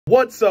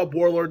What's up,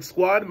 Warlord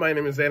Squad? My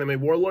name is Anime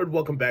Warlord.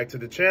 Welcome back to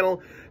the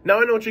channel. Now,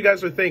 I know what you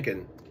guys are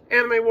thinking.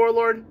 Anime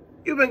Warlord,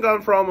 you've been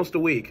gone for almost a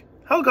week.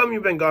 How come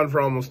you've been gone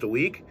for almost a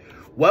week?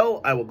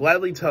 Well, I will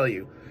gladly tell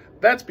you.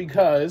 That's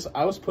because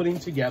I was putting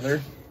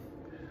together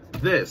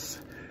this.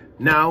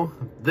 Now,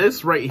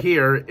 this right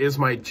here is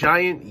my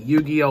giant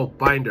Yu-Gi-Oh!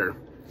 Binder.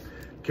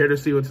 Care to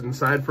see what's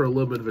inside for a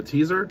little bit of a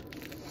teaser?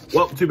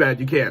 Well, too bad,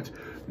 you can't.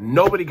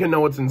 Nobody can know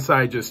what's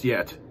inside just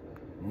yet.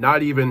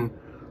 Not even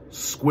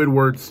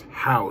Squidward's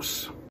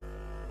house.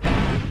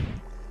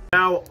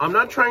 Now, I'm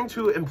not trying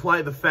to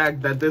imply the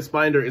fact that this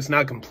binder is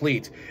not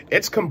complete.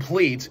 It's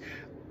complete.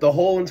 The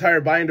whole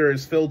entire binder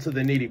is filled to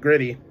the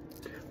nitty-gritty.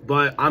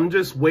 But I'm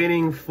just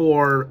waiting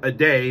for a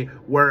day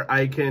where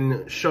I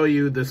can show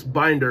you this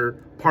binder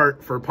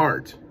part for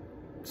part.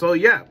 So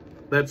yeah,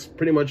 that's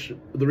pretty much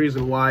the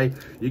reason why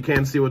you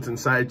can't see what's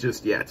inside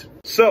just yet.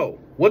 So,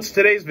 what's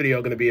today's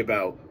video going to be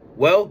about?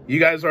 Well, you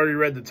guys already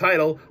read the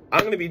title. I'm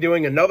going to be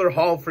doing another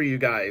haul for you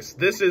guys.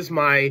 This is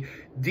my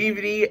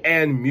DVD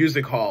and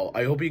music haul.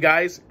 I hope you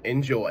guys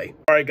enjoy.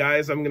 All right,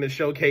 guys, I'm going to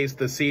showcase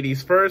the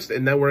CDs first,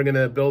 and then we're going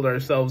to build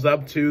ourselves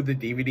up to the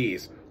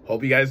DVDs.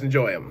 Hope you guys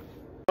enjoy them.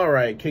 All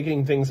right,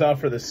 kicking things off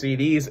for the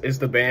CDs is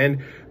the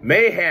band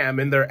Mayhem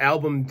and their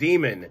album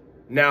Demon.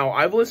 Now,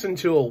 I've listened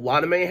to a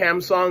lot of Mayhem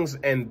songs,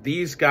 and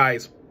these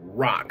guys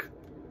rock.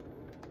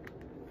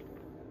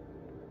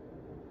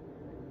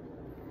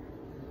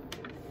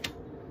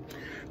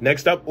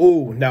 Next up,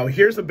 now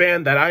here's a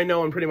band that I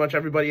know and pretty much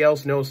everybody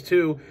else knows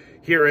too.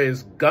 Here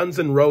is Guns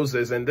N'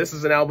 Roses, and this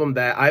is an album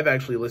that I've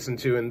actually listened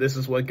to, and this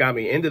is what got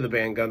me into the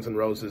band Guns N'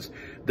 Roses.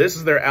 This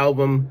is their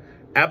album,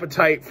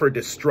 Appetite for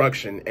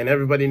Destruction, and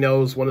everybody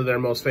knows one of their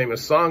most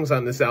famous songs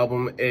on this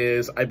album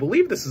is, I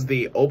believe this is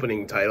the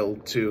opening title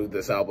to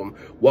this album,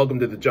 Welcome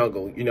to the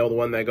Jungle. You know, the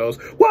one that goes,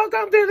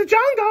 Welcome to the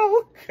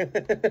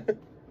Jungle!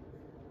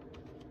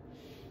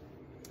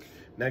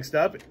 Next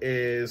up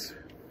is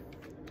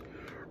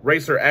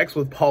Racer X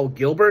with Paul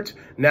Gilbert.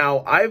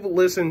 Now, I've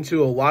listened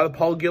to a lot of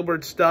Paul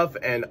Gilbert stuff,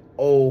 and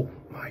oh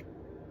my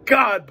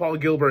God, Paul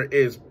Gilbert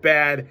is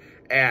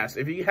badass.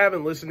 If you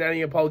haven't listened to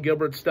any of Paul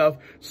Gilbert's stuff,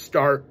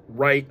 start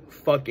right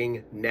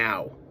fucking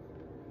now.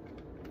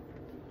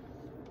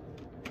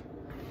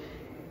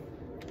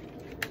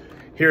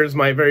 Here's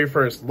my very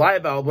first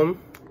live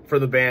album for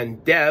the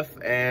band Death,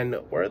 and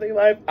where are they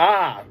live?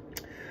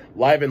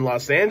 Live in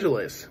Los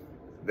Angeles.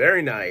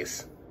 Very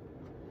nice.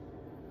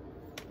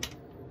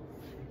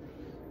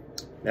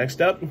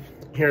 Next up,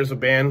 here's a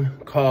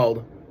band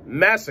called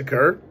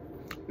Massacre.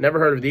 Never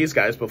heard of these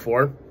guys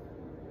before.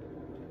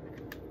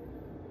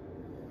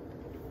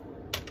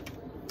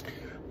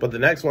 But the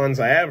next ones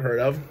I have heard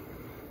of.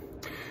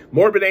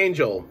 Morbid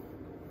Angel.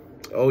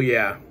 Oh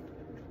yeah.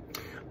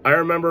 I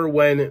remember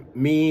when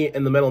me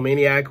and the Metal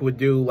Maniac would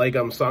do like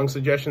song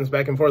suggestions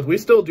back and forth. We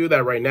still do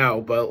that right now,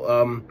 but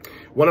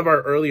one of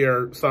our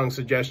earlier song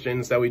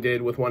suggestions that we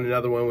did with one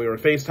another when we were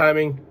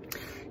FaceTiming,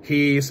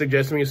 he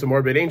suggested me some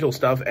Morbid Angel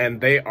stuff, and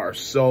they are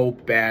so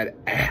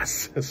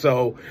badass.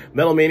 So,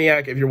 Metal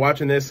Maniac, if you're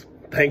watching this,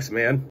 thanks,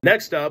 man.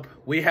 Next up,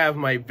 we have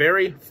my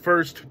very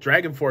first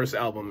Dragon Force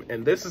album,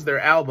 and this is their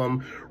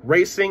album,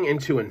 Racing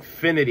into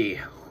Infinity.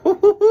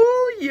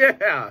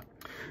 Yeah!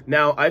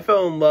 Now, I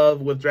fell in love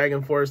with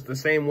Dragon Force the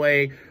same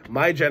way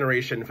my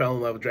generation fell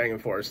in love with Dragon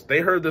Force. They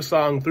heard the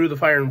song Through the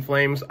Fire and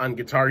Flames on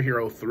Guitar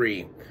Hero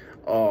 3.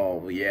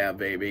 Oh, yeah,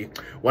 baby.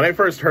 When I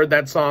first heard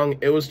that song,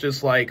 it was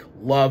just like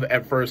love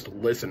at first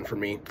listen for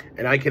me.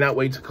 And I cannot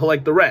wait to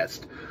collect the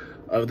rest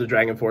of the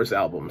Dragon Force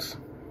albums.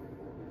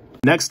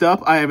 Next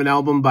up, I have an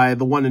album by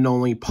the one and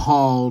only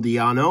Paul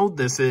Di'Anno.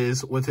 This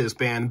is with his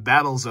band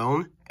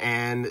Battlezone,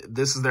 and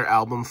this is their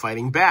album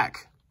Fighting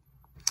Back.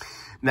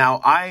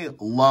 Now, I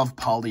love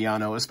Paul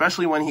Di'Anno,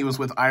 especially when he was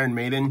with Iron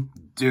Maiden.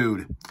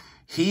 Dude,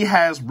 he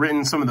has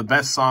written some of the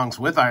best songs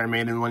with Iron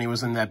Maiden when he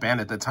was in that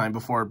band at that time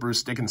before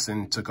Bruce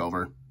Dickinson took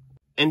over.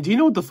 And do you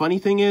know what the funny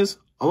thing is?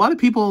 A lot of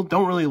people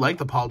don't really like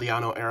the Paul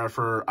Di'Anno era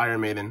for Iron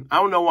Maiden. I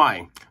don't know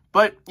why.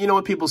 But you know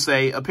what people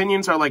say,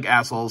 opinions are like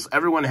assholes.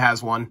 Everyone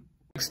has one.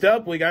 Next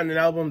up, we got an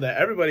album that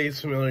everybody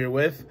is familiar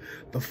with,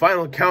 The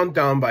Final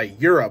Countdown by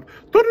Europe.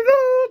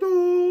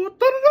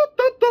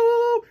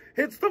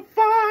 It's the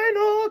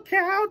final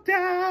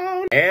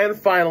countdown. And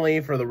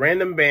finally, for the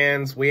random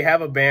bands, we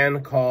have a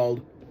band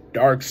called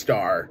Dark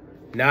Star.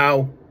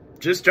 Now,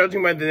 just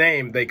judging by the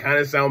name, they kind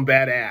of sound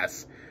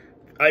badass.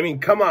 I mean,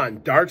 come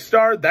on, Dark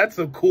Star? That's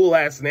a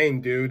cool-ass name,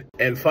 dude.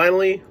 And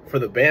finally, for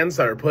the bands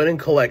that are put in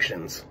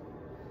collections.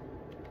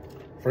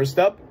 First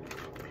up,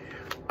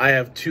 I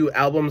have two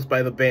albums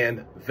by the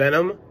band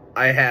Venom.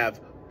 I have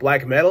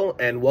Black Metal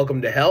and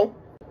Welcome to Hell.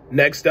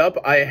 Next up,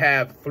 I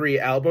have 3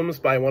 albums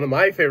by one of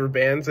my favorite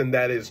bands, and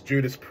that is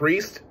Judas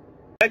Priest.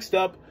 Next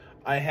up,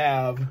 I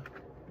have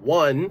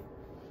 1,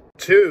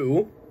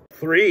 2,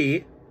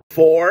 3,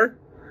 4,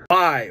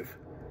 5,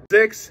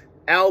 6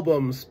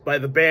 albums by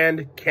the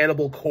band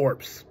Cannibal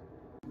Corpse.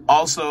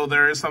 Also,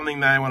 there is something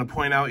that I want to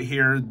point out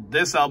here.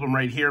 This album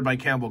right here by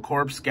Cannibal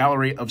Corpse,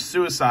 Gallery of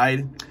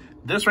Suicide,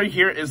 This right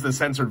here is the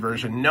censored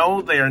version.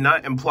 No, they are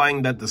not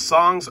implying that the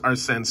songs are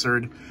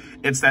censored.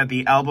 It's that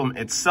the album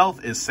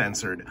itself is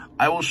censored.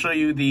 I will show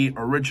you the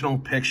original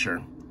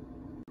picture.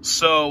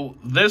 So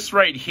this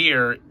right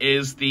here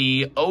is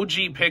the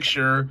OG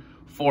picture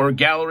for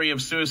Gallery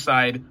of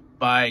Suicide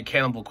by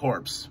Cannibal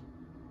Corpse.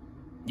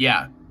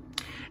 Yeah.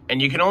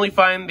 And you can only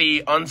find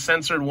the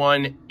uncensored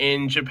one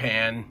in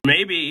Japan.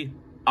 Maybe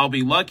I'll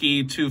be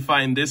lucky to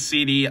find this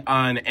CD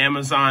on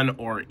Amazon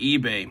or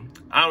eBay.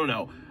 I don't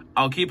know.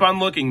 I'll keep on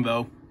looking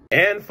though.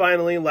 And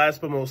finally, last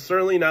but most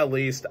certainly not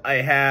least, I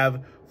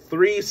have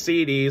 3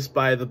 CDs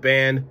by the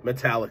band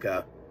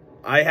Metallica.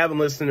 I haven't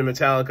listened to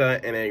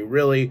Metallica in a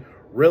really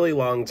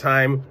long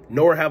time,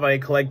 nor have I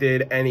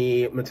collected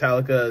any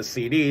Metallica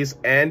CDs,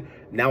 and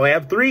now I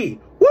have 3.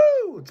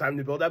 Woo! Time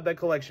to build up that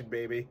collection,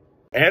 baby.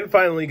 And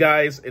finally,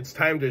 guys, it's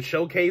time to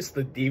showcase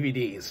the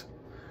DVDs.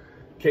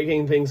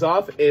 Kicking things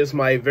off is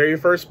my very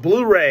first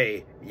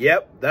Blu-ray.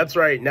 Yep, that's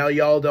right. Now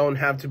y'all don't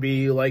have to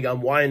be like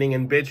I'm whining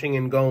and bitching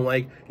and going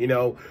like, you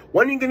know,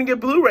 when are you going to get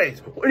Blu-rays?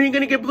 When are you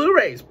going to get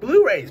Blu-rays?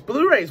 Blu-rays,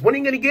 Blu-rays, when are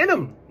you going to get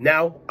them?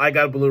 Now I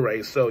got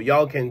Blu-rays, so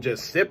y'all can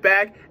just sit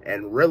back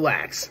and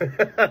relax.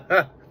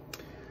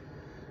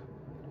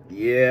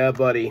 Yeah,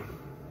 buddy.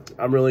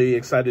 I'm really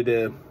excited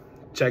to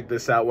check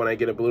this out when I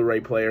get a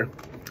Blu-ray player.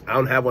 I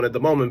don't have one at the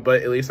moment,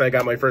 but at least I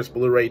got my first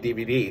Blu-ray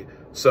DVD.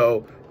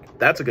 So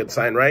that's a good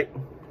sign, right?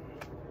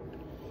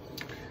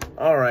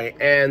 All right,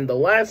 and the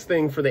last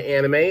thing for the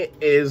anime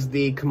is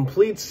the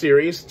complete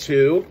series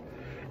to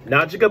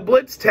Nausicaa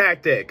Blitz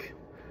Tactic.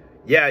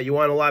 Yeah, you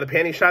want a lot of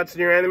panty shots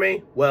in your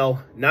anime?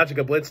 Well,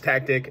 Nausicaa Blitz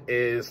Tactic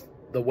is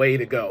the way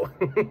to go.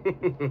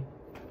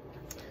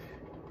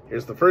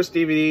 Here's the first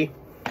DVD.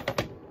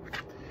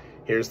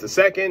 Here's the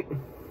second.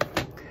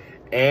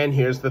 And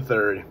here's the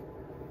third.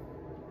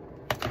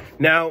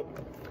 Now,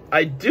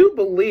 I do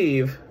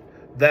believe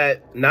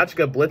that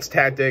Nausicaa Blitz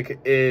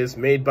Tactic is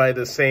made by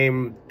the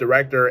same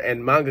director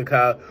and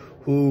mangaka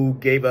who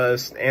gave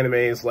us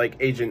animes like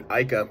Agent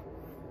Aika.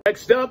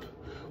 Next up,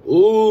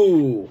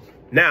 ooh.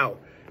 Now,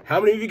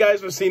 how many of you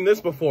guys have seen this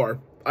before?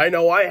 I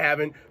know I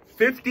haven't.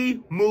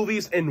 50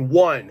 movies in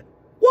one.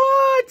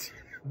 What?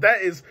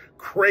 That is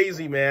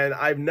crazy, man.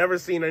 I've never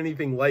seen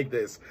anything like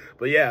this.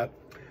 But yeah,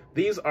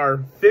 these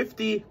are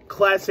 50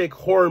 classic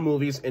horror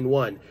movies in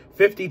one.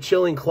 50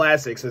 chilling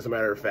classics, as a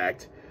matter of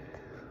fact.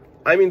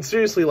 I mean,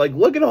 seriously, like,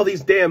 look at all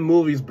these damn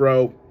movies,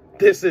 bro.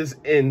 This is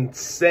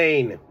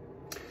insane.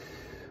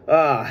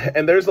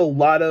 And there's a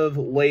lot of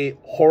late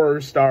horror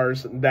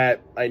stars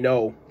that I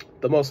know.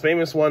 The most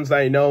famous ones that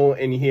I know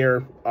in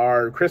here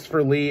are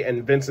Christopher Lee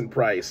and Vincent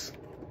Price.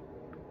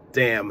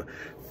 Damn.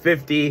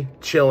 50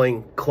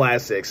 chilling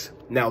classics.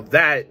 Now,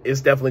 that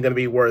is definitely going to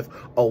be worth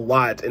a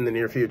lot in the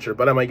near future.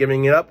 But am I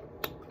giving it up?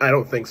 I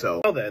don't think so.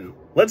 Well then,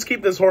 let's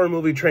keep this horror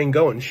movie train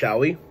going, shall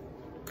we?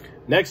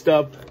 Next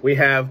up, we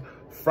have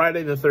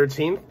Friday the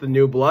 13th, The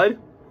New Blood.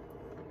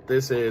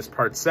 This is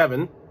part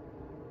 7.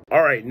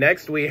 All right,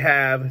 next we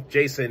have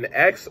Jason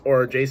X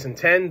or Jason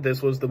 10.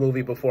 This was the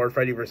movie before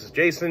Freddy vs.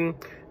 Jason.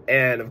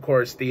 And of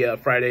course, the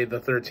Friday the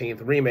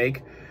 13th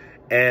remake.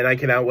 And I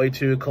cannot wait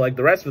to collect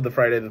the rest of the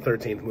Friday the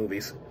 13th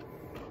movies.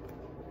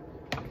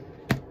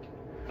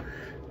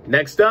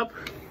 Next up,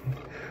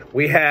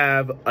 we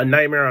have A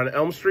Nightmare on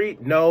Elm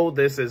Street. No,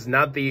 this is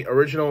not the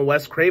original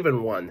Wes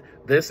Craven one.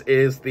 This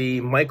is the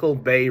Michael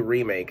Bay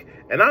remake.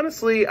 And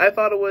honestly, I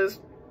thought it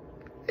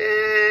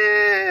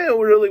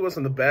really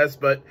wasn't the best,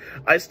 but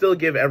I still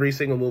give every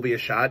single movie a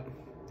shot.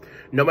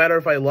 No matter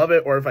if I love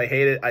it or if I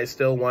hate it, I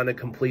still want to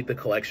complete the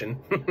collection.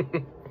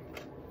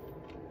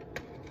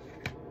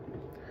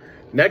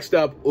 Next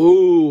up,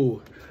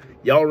 ooh,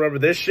 y'all remember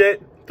this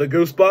shit? The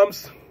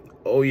Goosebumps?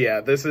 Oh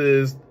yeah, this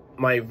is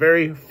my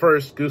very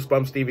first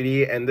Goosebumps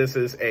DVD, and this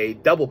is a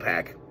double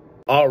pack.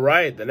 All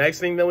right, the next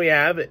thing that we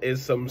have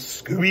is some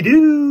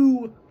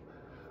Scooby-Doo.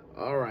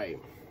 All right.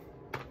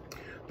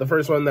 The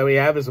first one that we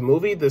have is a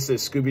movie. This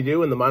is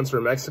Scooby-Doo and the Monster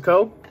of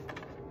Mexico.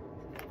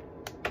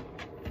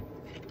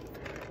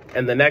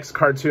 And the next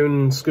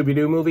cartoon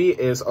Scooby-Doo movie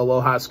is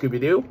Aloha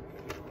Scooby-Doo.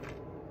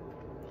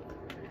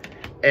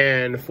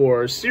 And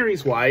for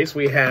series-wise,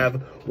 we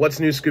have What's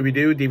New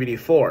Scooby-Doo DVD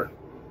 4.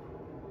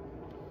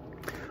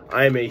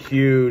 I am a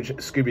huge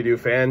Scooby-Doo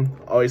fan.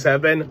 Always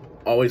have been,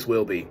 always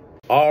will be.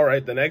 All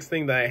right, the next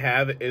thing that I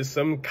have is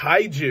some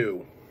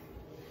kaiju.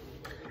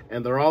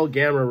 And they're all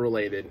Gamera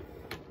related.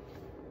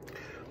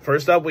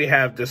 First up, we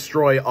have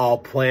Destroy All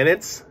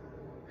Planets.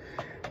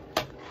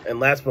 And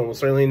last but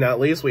certainly not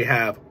least, we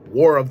have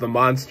War of the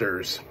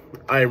Monsters.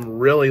 I'm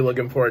really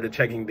looking forward to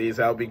checking these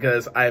out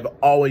because I've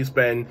always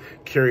been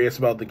curious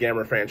about the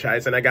Gamera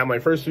franchise. And I got my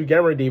first 2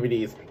 Gamera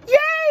DVDs.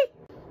 Yay!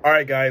 All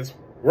right, guys.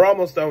 We're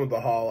almost done with the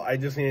haul. I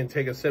just need to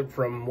take a sip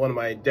from one of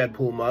my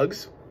Deadpool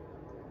mugs.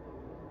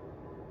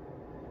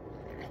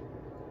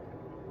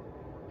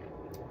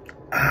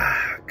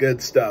 Ah, good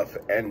stuff.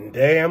 And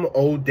damn,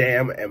 oh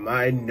damn, am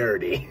I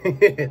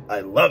nerdy.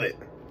 I love it.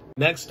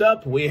 Next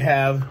up, we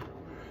have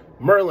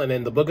Merlin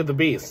in the Book of the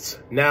Beasts.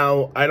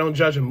 Now, I don't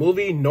judge a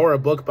movie nor a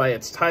book by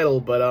its title,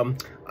 but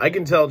I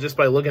can tell just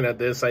by looking at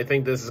this, I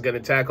think this is going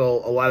to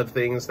tackle a lot of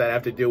things that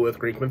have to do with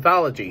Greek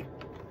mythology.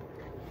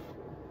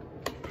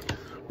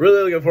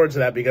 Really looking forward to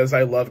that because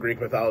I love Greek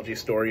mythology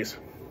stories.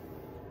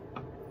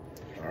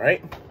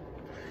 Alright.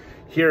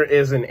 Here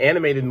is an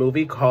animated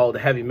movie called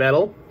Heavy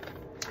Metal.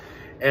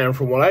 And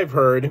from what I've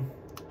heard,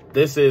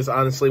 this is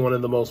honestly one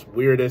of the most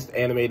weirdest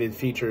animated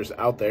features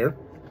out there.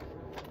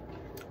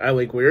 I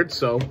like weird,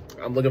 so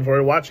I'm looking forward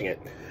to watching it.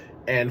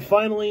 And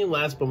finally,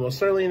 last but most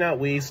certainly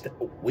not least,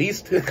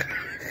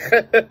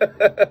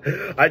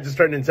 I just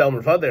turned into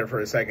Elmer Fudd there for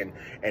a second.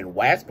 And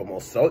last but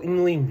most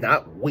certainly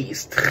not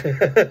least.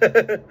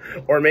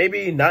 Or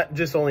maybe not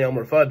just only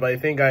Elmer Fudd, but I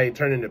think I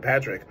turned into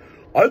Patrick.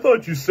 I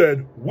thought you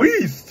said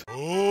Weast.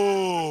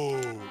 Oh,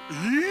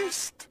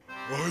 East?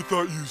 I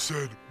thought you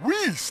said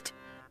Weast.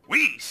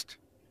 Weast?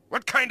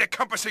 What kind of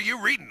compass are you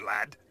reading,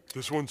 lad?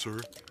 This one, sir.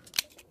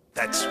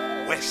 That's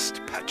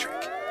West,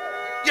 Patrick.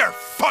 You're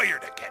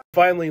fired again.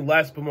 Finally,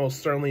 last but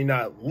most certainly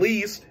not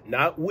least,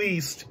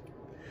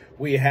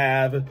 we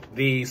have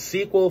the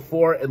sequel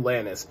for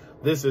Atlantis.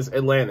 This is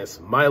Atlantis,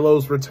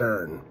 Milo's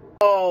Return.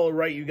 All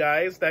right, you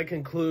guys, that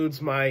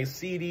concludes my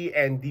CD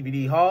and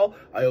DVD haul.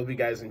 I hope you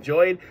guys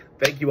enjoyed.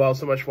 Thank you all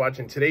so much for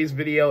watching today's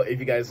video. If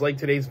you guys like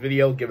today's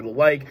video, give it a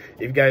like.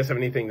 If you guys have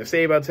anything to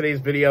say about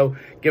today's video,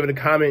 give it a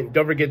comment.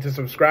 Don't forget to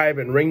subscribe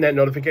and ring that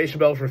notification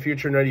bell for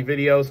future nerdy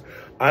videos.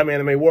 I'm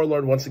Anime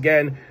Warlord once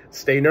again.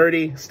 Stay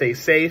nerdy, stay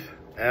safe,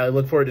 and I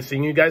look forward to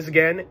seeing you guys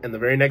again in the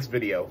very next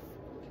video.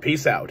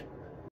 Peace out.